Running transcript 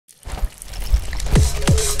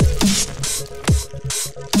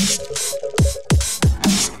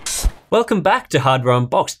Welcome back to Hardware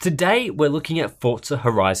Unboxed. Today we're looking at Forza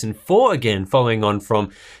Horizon 4 again, following on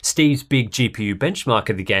from Steve's big GPU benchmark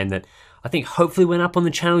of the game that I think hopefully went up on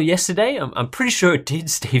the channel yesterday. I'm pretty sure it did.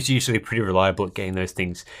 Steve's usually pretty reliable at getting those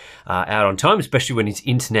things out on time, especially when his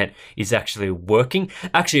internet is actually working.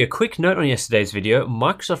 Actually, a quick note on yesterday's video,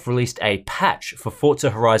 Microsoft released a patch for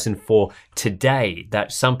Forza Horizon 4 today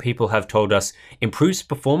that some people have told us improves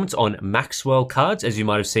performance on Maxwell cards. As you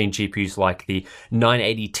might have seen, GPUs like the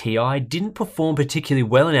 980 Ti didn't perform particularly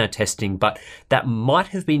well in our testing, but that might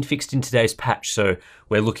have been fixed in today's patch, so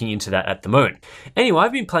we're looking into that at the moment. Anyway,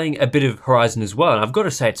 I've been playing a bit of Horizon as well, and I've got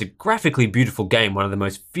to say it's a graphically beautiful game, one of the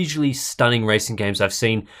most visually stunning racing games I've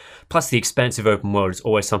seen. Plus the expansive open world is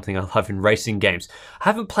always something I love in racing games. I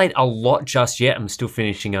haven't played a lot just yet. I'm still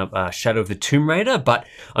finishing up Shadow of the Tomb Raider, but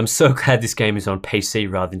I'm so glad this game is on PC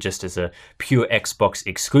rather than just as a pure Xbox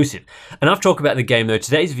exclusive. Enough talk about the game though.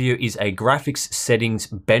 Today's video is a graphics settings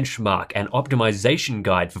benchmark and optimization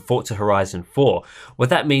guide for Forza Horizon 4. What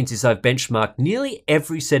that means is I've benchmarked nearly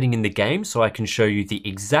every setting in the game so I can show you the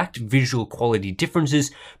exact visual quality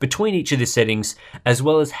differences between each of the settings as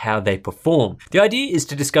well as how they perform. The idea is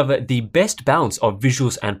to discover the best balance of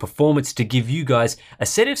visuals and performance to give you guys a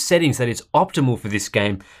set of settings that is optimal for this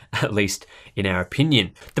game, at least in our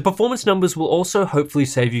opinion. The performance numbers will also hopefully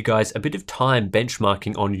save you guys a bit of time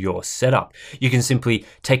benchmarking on your setup. You can simply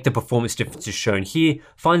take the performance differences shown here,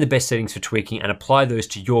 find the best settings for tweaking and apply those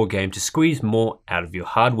to your game to squeeze more out of your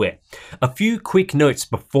hardware. A few quick notes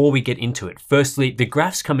before we get into it. Firstly, the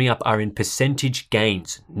graphs coming up are in percentage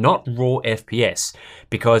gains, not raw FPS,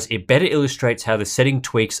 because it better illustrates how the setting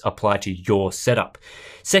tweaks apply to your setup.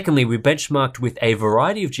 Secondly, we benchmarked with a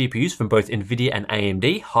variety of GPUs from both NVIDIA and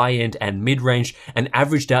AMD, high-end and mid-range, and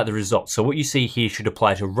averaged out the results. So what you see here should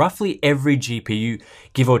apply to roughly every GPU,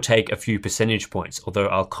 give or take a few percentage points, although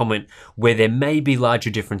I'll comment where there may be larger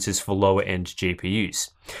differences for lower-end GPUs.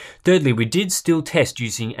 Thirdly, we did still test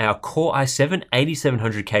using our Core i7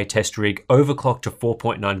 8700K test rig overclocked to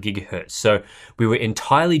 4.9 GHz, so we were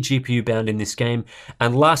entirely GPU bound in this game.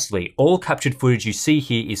 And lastly, all captured footage you see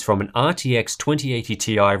here is from an RTX 2080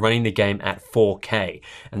 Ti running the game at 4K,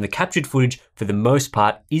 and the captured footage for the most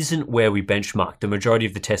part isn't where we benchmarked. The majority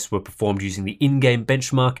of the tests were performed using the in-game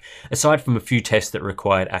benchmark, aside from a few tests that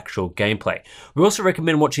required actual gameplay. We also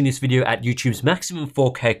recommend watching this video at YouTube's maximum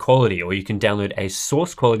 4K quality, or you can download a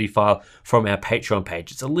source quality file from our Patreon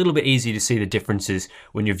page. It's a little bit easier to see the differences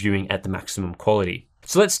when you're viewing at the maximum quality.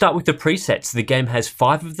 So let's start with the presets. The game has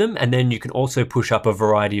 5 of them, and then you can also push up a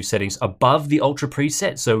variety of settings above the Ultra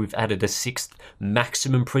preset. So we've added a 6th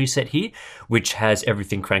maximum preset here, which has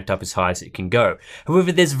everything cranked up as high as it can go.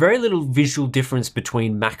 However, there's very little visual difference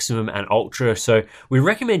between maximum and Ultra, so we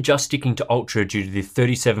recommend just sticking to Ultra due to the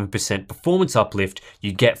 37% performance uplift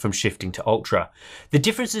you get from shifting to Ultra. The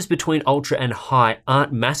differences between Ultra and High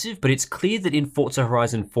aren't massive, but it's clear that in Forza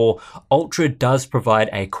Horizon 4, Ultra does provide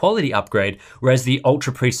a quality upgrade, whereas the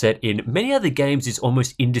Ultra preset in many other games is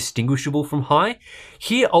almost indistinguishable from High.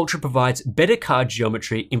 Here, Ultra provides better card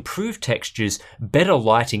geometry, improved textures, better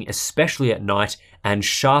lighting, especially at night, and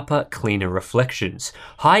sharper, cleaner reflections.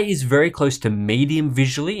 High is very close to medium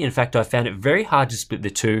visually. In fact, I found it very hard to split the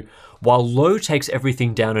two, while Low takes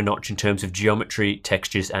everything down a notch in terms of geometry,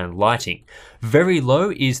 textures, and lighting. Very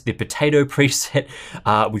low is the Potato preset,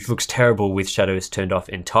 which looks terrible with shadows turned off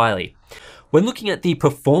entirely. When looking at the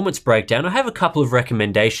performance breakdown, I have a couple of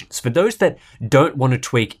recommendations. For those that don't want to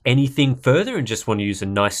tweak anything further and just want to use a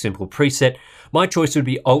nice simple preset, my choice would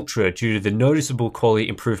be Ultra due to the noticeable quality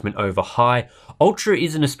improvement over High. Ultra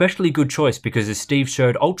is an especially good choice because, as Steve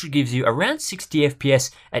showed, Ultra gives you around 60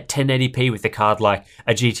 FPS at 1080p with a card like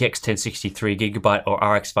a GTX 1060 3GB or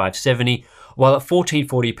RX 570, while at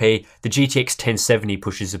 1440p, the GTX 1070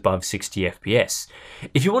 pushes above 60 FPS.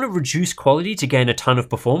 If you want to reduce quality to gain a ton of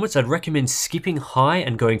performance, I'd recommend skipping High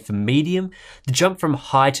and going for Medium. The jump from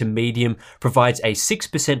High to Medium provides a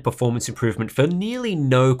 6% performance improvement for nearly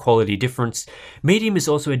no quality difference. Medium is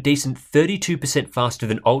also a decent 32% faster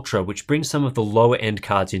than Ultra, which brings some of the lower end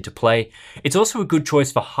cards into play. It's also a good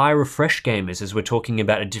choice for high refresh gamers, as we're talking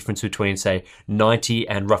about a difference between, say, 90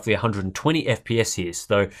 and roughly 120 FPS here,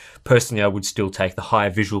 though personally I would still take the higher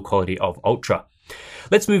visual quality of Ultra.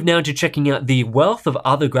 Let's move now to checking out the wealth of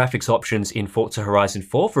other graphics options in Forza Horizon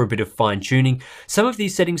 4 for a bit of fine tuning. Some of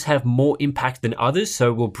these settings have more impact than others,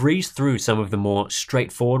 so we'll breeze through some of the more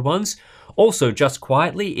straightforward ones. Also, just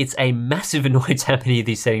quietly, it's a massive annoyance how many of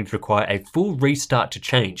these settings require a full restart to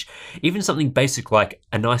change. Even something basic like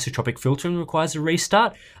anisotropic filtering requires a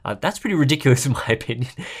restart. That's pretty ridiculous in my opinion.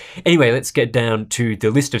 Anyway, let's get down to the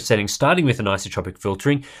list of settings, starting with anisotropic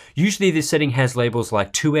filtering. Usually this setting has labels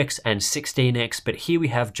like 2x and 16x, but here here we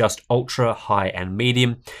have just ultra, high, and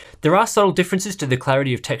medium. There are subtle differences to the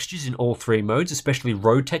clarity of textures in all three modes, especially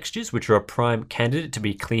road textures, which are a prime candidate to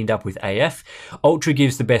be cleaned up with AF. Ultra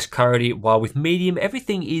gives the best clarity, while with medium,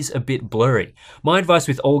 everything is a bit blurry. My advice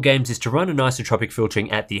with all games is to run anisotropic filtering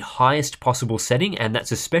at the highest possible setting, and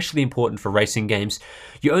that's especially important for racing games.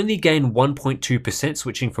 You only gain 1.2%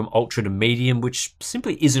 switching from ultra to medium, which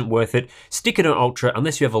simply isn't worth it. Stick it on ultra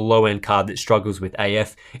unless you have a low-end card that struggles with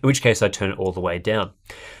AF, in which case I turn it all the way down.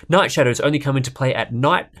 Night shadows only come into play at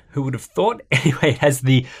night. Who would have thought? Anyway, it has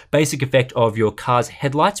the basic effect of your car's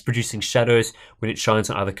headlights producing shadows when it shines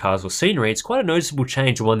on other cars or scenery. It's quite a noticeable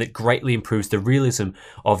change, and one that greatly improves the realism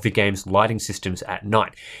of the game's lighting systems at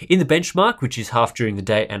night. In the benchmark, which is half during the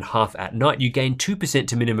day and half at night, you gain 2%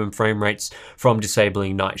 to minimum frame rates from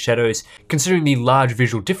disabling night shadows. Considering the large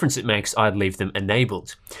visual difference it makes, I'd leave them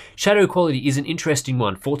enabled. Shadow quality is an interesting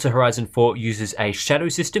one. Forza Horizon 4 uses a shadow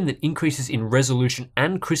system that increases in resolution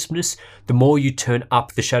and crispness the more you turn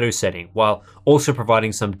up the shadow setting, while also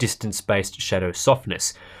providing some distance-based shadow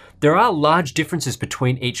softness. There are large differences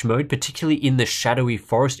between each mode, particularly in the shadowy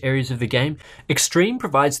forest areas of the game. Extreme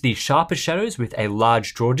provides the sharper shadows with a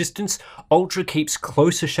large draw distance. Ultra keeps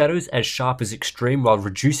closer shadows as sharp as Extreme while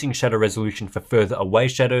reducing shadow resolution for further away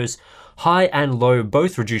shadows. High and low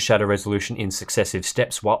both reduce shadow resolution in successive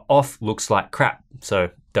steps, while off looks like crap, so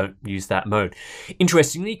don't use that mode.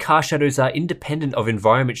 Interestingly, car shadows are independent of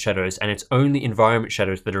environment shadows, and it's only environment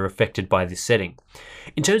shadows that are affected by this setting.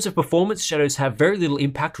 In terms of performance, shadows have very little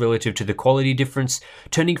impact relative to the quality difference.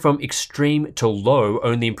 Turning from extreme to low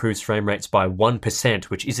only improves frame rates by 1%,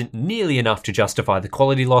 which isn't nearly enough to justify the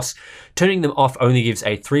quality loss. Turning them off only gives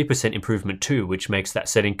a 3% improvement too, which makes that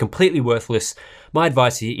setting completely worthless. My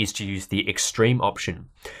advice here is to use the extreme option.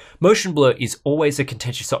 Motion blur is always a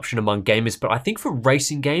contentious option among gamers, but I think for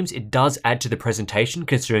racing games, it does add to the presentation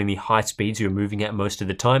considering the high speeds you're moving at most of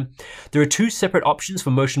the time. There are two separate options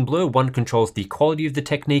for motion blur. One controls the quality of the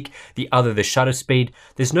technique, the other the shutter speed.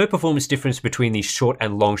 There's no performance difference between the short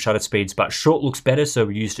and long shutter speeds, but short looks better, so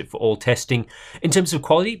we used it for all testing. In terms of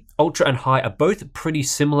quality, ultra and high are both pretty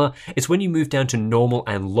similar. It's when you move down to normal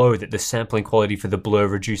and low that the sampling quality for the blur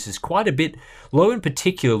reduces quite a bit. Low in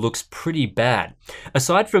particular looks pretty bad.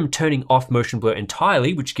 Aside from turning off motion blur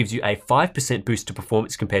entirely, which gives you a 5% boost to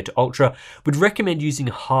performance compared to ultra, would recommend using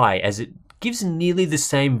high as it gives nearly the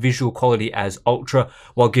same visual quality as ultra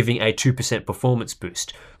while giving a 2% performance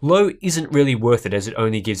boost. Low isn't really worth it as it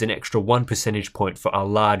only gives an extra 1 percentage point for a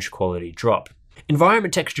large quality drop.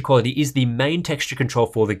 Environment texture quality is the main texture control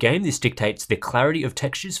for the game. This dictates the clarity of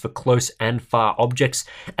textures for close and far objects.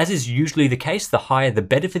 As is usually the case, the higher the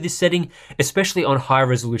better for this setting, especially on higher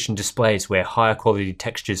resolution displays where higher quality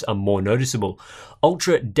textures are more noticeable.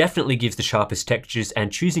 Ultra definitely gives the sharpest textures,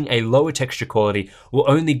 and choosing a lower texture quality will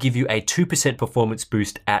only give you a 2% performance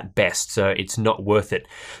boost at best, so it's not worth it.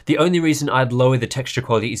 The only reason I'd lower the texture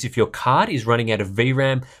quality is if your card is running out of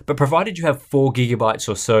VRAM, but provided you have 4 GB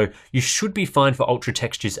or so, you should be fine for ultra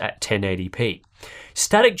textures at 1080p.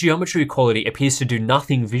 Static geometry quality appears to do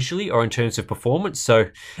nothing visually or in terms of performance, so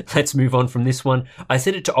let's move on from this one. I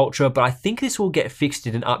set it to ultra, but I think this will get fixed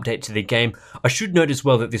in an update to the game. I should note as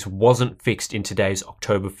well that this wasn't fixed in today's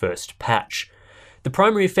October 1st patch. The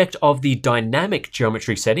primary effect of the dynamic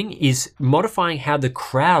geometry setting is modifying how the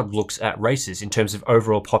crowd looks at races in terms of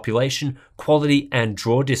overall population, quality, and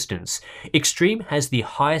draw distance. Extreme has the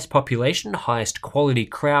highest population, highest quality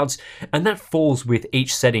crowds, and that falls with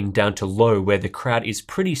each setting down to low, where the crowd is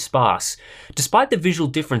pretty sparse. Despite the visual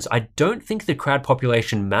difference, I don't think the crowd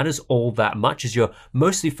population matters all that much, as you're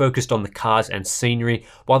mostly focused on the cars and scenery,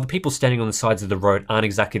 while the people standing on the sides of the road aren't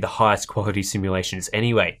exactly the highest quality simulations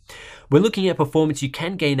anyway. When looking at performance, you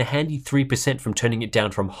can gain a handy 3% from turning it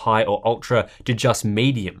down from high or ultra to just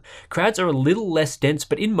medium. Crowds are a little less dense,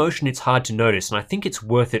 but in motion it's hard to notice, and I think it's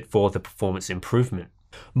worth it for the performance improvement.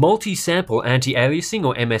 Multi-sample anti-aliasing,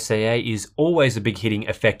 or MSAA, is always a big hitting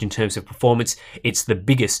effect in terms of performance. It's the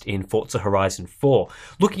biggest in Forza Horizon 4.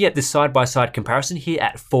 Looking at the side-by-side comparison here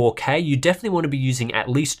at 4K, you definitely want to be using at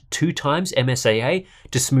least 2 times MSAA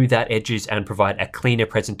to smooth out edges and provide a cleaner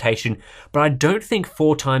presentation, but I don't think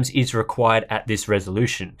 4 times is required at this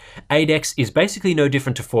resolution. 8x is basically no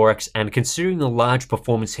different to 4x, and considering the large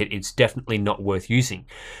performance hit, it's definitely not worth using.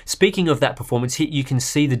 Speaking of that performance hit, you can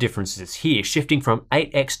see the differences here. Shifting from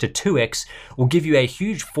 8x to 2x will give you a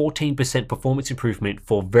huge 14% performance improvement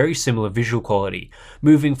for very similar visual quality.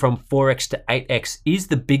 Moving from 4x to 8x is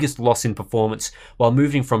the biggest loss in performance, while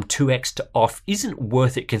moving from 2x to off isn't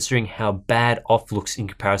worth it considering how bad off looks in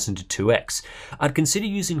comparison to 2x. I'd consider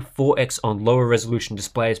using 4x on lower resolution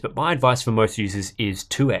displays, but my advice for most users is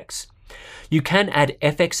 2x. You can add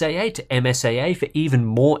FXAA to MSAA for even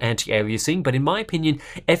more anti-aliasing, but in my opinion,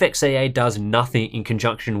 FXAA does nothing in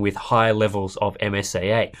conjunction with higher levels of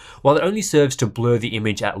MSAA, while it only serves to blur the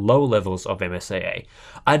image at lower levels of MSAA.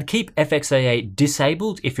 I'd keep FXAA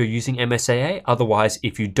disabled if you're using MSAA, otherwise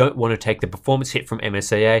if you don't want to take the performance hit from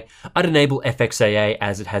MSAA, I'd enable FXAA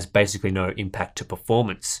as it has basically no impact to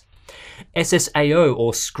performance. SSAO,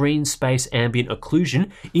 or Screen Space Ambient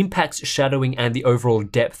Occlusion, impacts shadowing and the overall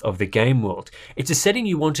depth of the game world. It's a setting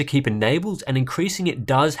you want to keep enabled, and increasing it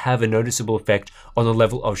does have a noticeable effect on the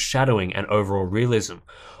level of shadowing and overall realism.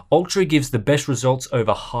 Ultra gives the best results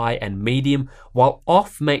over high and medium, while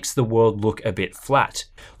off makes the world look a bit flat.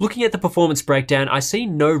 Looking at the performance breakdown, I see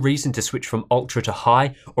no reason to switch from ultra to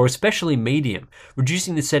high, or especially medium.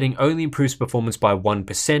 Reducing the setting only improves performance by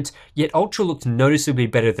 1%, yet ultra looks noticeably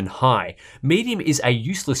better than high. Medium is a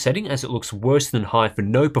useless setting as it looks worse than high for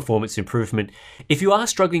no performance improvement. If you are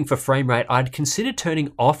struggling for frame rate, I'd consider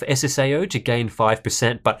turning off SSAO to gain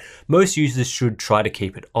 5%, but most users should try to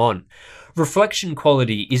keep it on. Reflection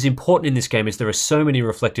quality is important in this game as there are so many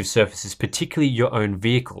reflective surfaces, particularly your own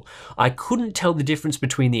vehicle. I couldn't tell the difference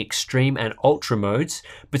between the extreme and ultra modes,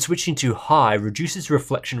 but switching to high reduces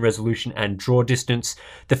reflection resolution and draw distance.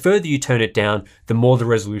 The further you turn it down, the more the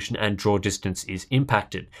resolution and draw distance is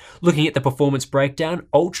impacted. Looking at the performance breakdown,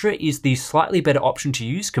 ultra is the slightly better option to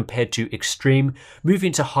use compared to extreme.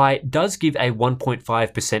 Moving to high does give a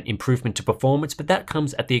 1.5% improvement to performance, but that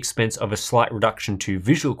comes at the expense of a slight reduction to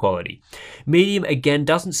visual quality. Medium again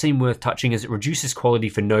doesn't seem worth touching as it reduces quality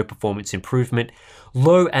for no performance improvement.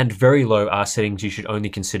 Low and very low are settings you should only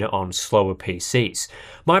consider on slower PCs.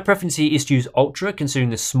 My preference here is to use ultra,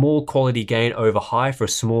 considering the small quality gain over high for a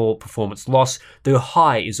small performance loss, though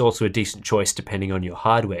high is also a decent choice depending on your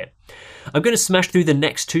hardware. I'm going to smash through the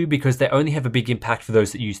next two because they only have a big impact for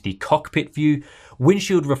those that use the cockpit view.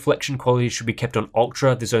 Windshield reflection quality should be kept on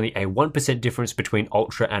ultra. There's only a 1% difference between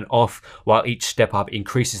ultra and off, while each step up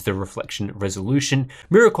increases the reflection resolution.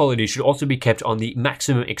 Mirror quality should also be kept on the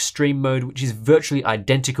maximum extreme mode, which is virtually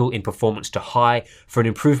identical in performance to high for an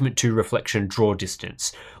improvement to reflection draw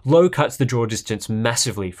distance. Low cuts the draw distance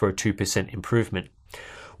massively for a 2% improvement.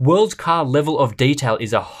 World car level of detail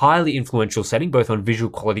is a highly influential setting both on visual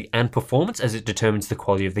quality and performance as it determines the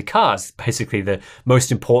quality of the cars, basically the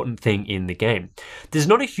most important thing in the game. There's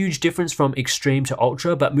not a huge difference from extreme to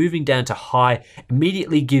ultra, but moving down to high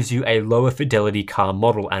immediately gives you a lower fidelity car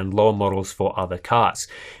model and lower models for other cars.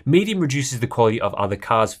 Medium reduces the quality of other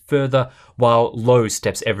cars further, while low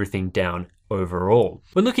steps everything down overall.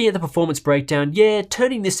 When looking at the performance breakdown, yeah,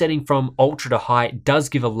 turning this setting from ultra to high does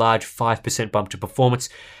give a large 5% bump to performance.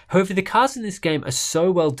 However, the cars in this game are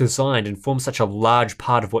so well designed and form such a large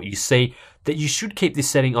part of what you see that you should keep this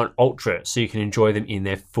setting on ultra so you can enjoy them in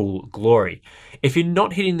their full glory. If you're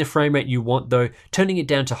not hitting the frame rate you want though, turning it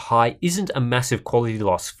down to high isn't a massive quality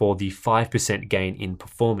loss for the 5% gain in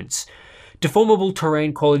performance. Deformable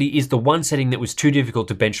terrain quality is the one setting that was too difficult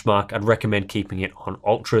to benchmark. I'd recommend keeping it on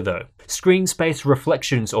ultra though. Screen space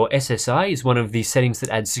reflections, or SSI, is one of the settings that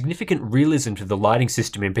adds significant realism to the lighting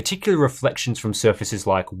system, in particular reflections from surfaces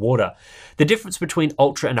like water. The difference between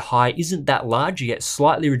ultra and high isn't that large. You get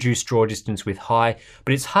slightly reduced draw distance with high,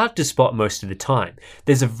 but it's hard to spot most of the time.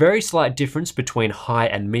 There's a very slight difference between high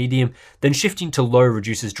and medium, then shifting to low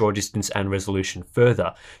reduces draw distance and resolution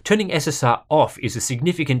further. Turning SSR off is a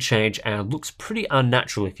significant change and looks pretty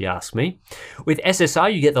unnatural if you ask me. With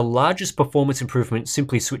SSR, you get the largest performance improvement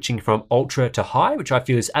simply switching from ultra to high, which I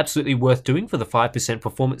feel is absolutely worth doing for the 5%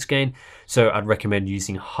 performance gain, so I'd recommend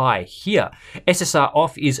using high here. SSR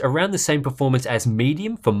off is around the same performance as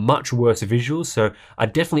medium for much worse visuals, so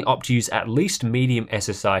I'd definitely opt to use at least medium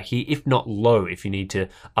SSR here, if not low if you need to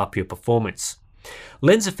up your performance.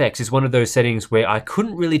 Lens effects is one of those settings where I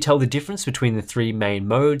couldn't really tell the difference between the three main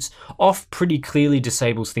modes. Off pretty clearly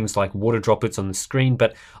disables things like water droplets on the screen,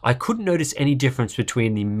 but I couldn't notice any difference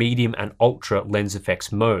between the medium and ultra lens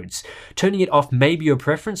effects modes. Turning it off may be your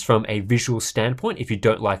preference from a visual standpoint if you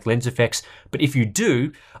don't like lens effects, but if you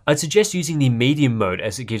do, I'd suggest using the medium mode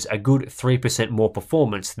as it gives a good 3% more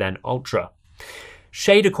performance than ultra.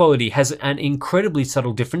 Shader quality has an incredibly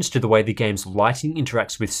subtle difference to the way the game's lighting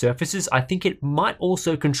interacts with surfaces. I think it might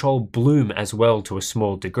also control bloom as well to a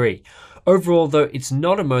small degree. Overall though, it's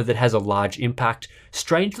not a mode that has a large impact.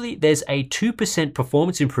 Strangely, there's a 2%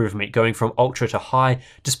 performance improvement going from ultra to high,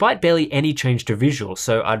 despite barely any change to visual,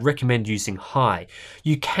 so I'd recommend using high.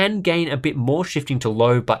 You can gain a bit more shifting to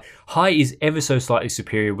low, but high is ever so slightly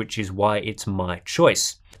superior, which is why it's my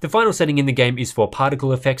choice. The final setting in the game is for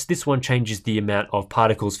particle effects. This one changes the amount of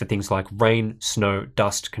particles for things like rain, snow,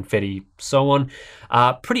 dust, confetti, so on.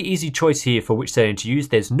 Pretty easy choice here for which setting to use.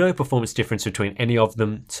 There's no performance difference between any of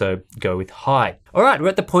them, so go with high. All right, we're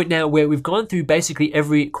at the point now where we've gone through basically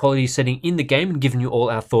every quality setting in the game and given you all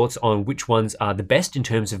our thoughts on which ones are the best in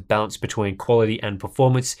terms of balance between quality and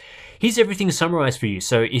performance. Here's everything summarized for you.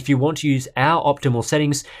 So if you want to use our optimal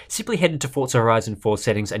settings, simply head into Forza Horizon 4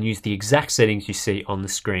 settings and use the exact settings you see on the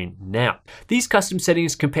screen now. These custom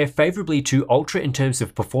settings compare favorably to Ultra in terms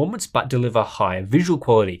of performance, but deliver higher visual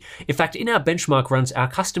quality. In fact, in our benchmark runs, our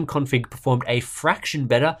custom config performed a fraction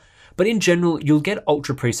better, but in general, you'll get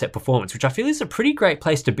Ultra preset performance, which I feel is a pretty great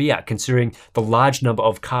place to be at considering the large number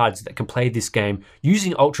of cards that can play this game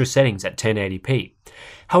using Ultra settings at 1080p.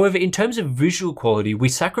 However, in terms of visual quality, we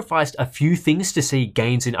sacrificed a few things to see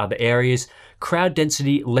gains in other areas. Crowd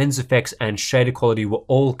density, lens effects, and shader quality were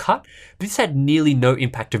all cut, but this had nearly no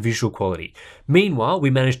impact to visual quality. Meanwhile, we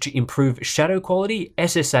managed to improve shadow quality,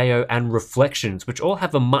 SSAO, and reflections, which all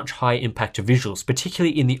have a much higher impact to visuals,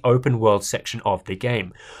 particularly in the open world section of the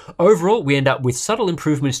game. Overall, we end up with subtle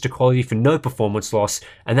improvements to quality for no performance loss,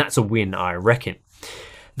 and that's a win, I reckon.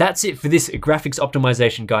 That's it for this graphics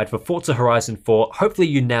optimization guide for Forza Horizon 4. Hopefully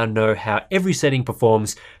you now know how every setting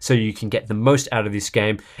performs so you can get the most out of this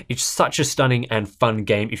game. It's such a stunning and fun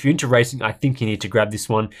game. If you're into racing, I think you need to grab this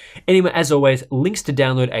one. Anyway, as always, links to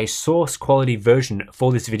download a source quality version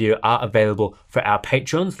for this video are available for our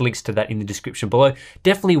Patreons. Links to that in the description below.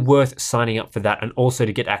 Definitely worth signing up for that, and also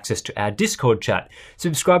to get access to our Discord chat.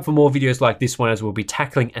 Subscribe for more videos like this one, as we'll be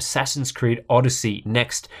tackling Assassin's Creed Odyssey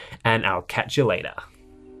next, and I'll catch you later.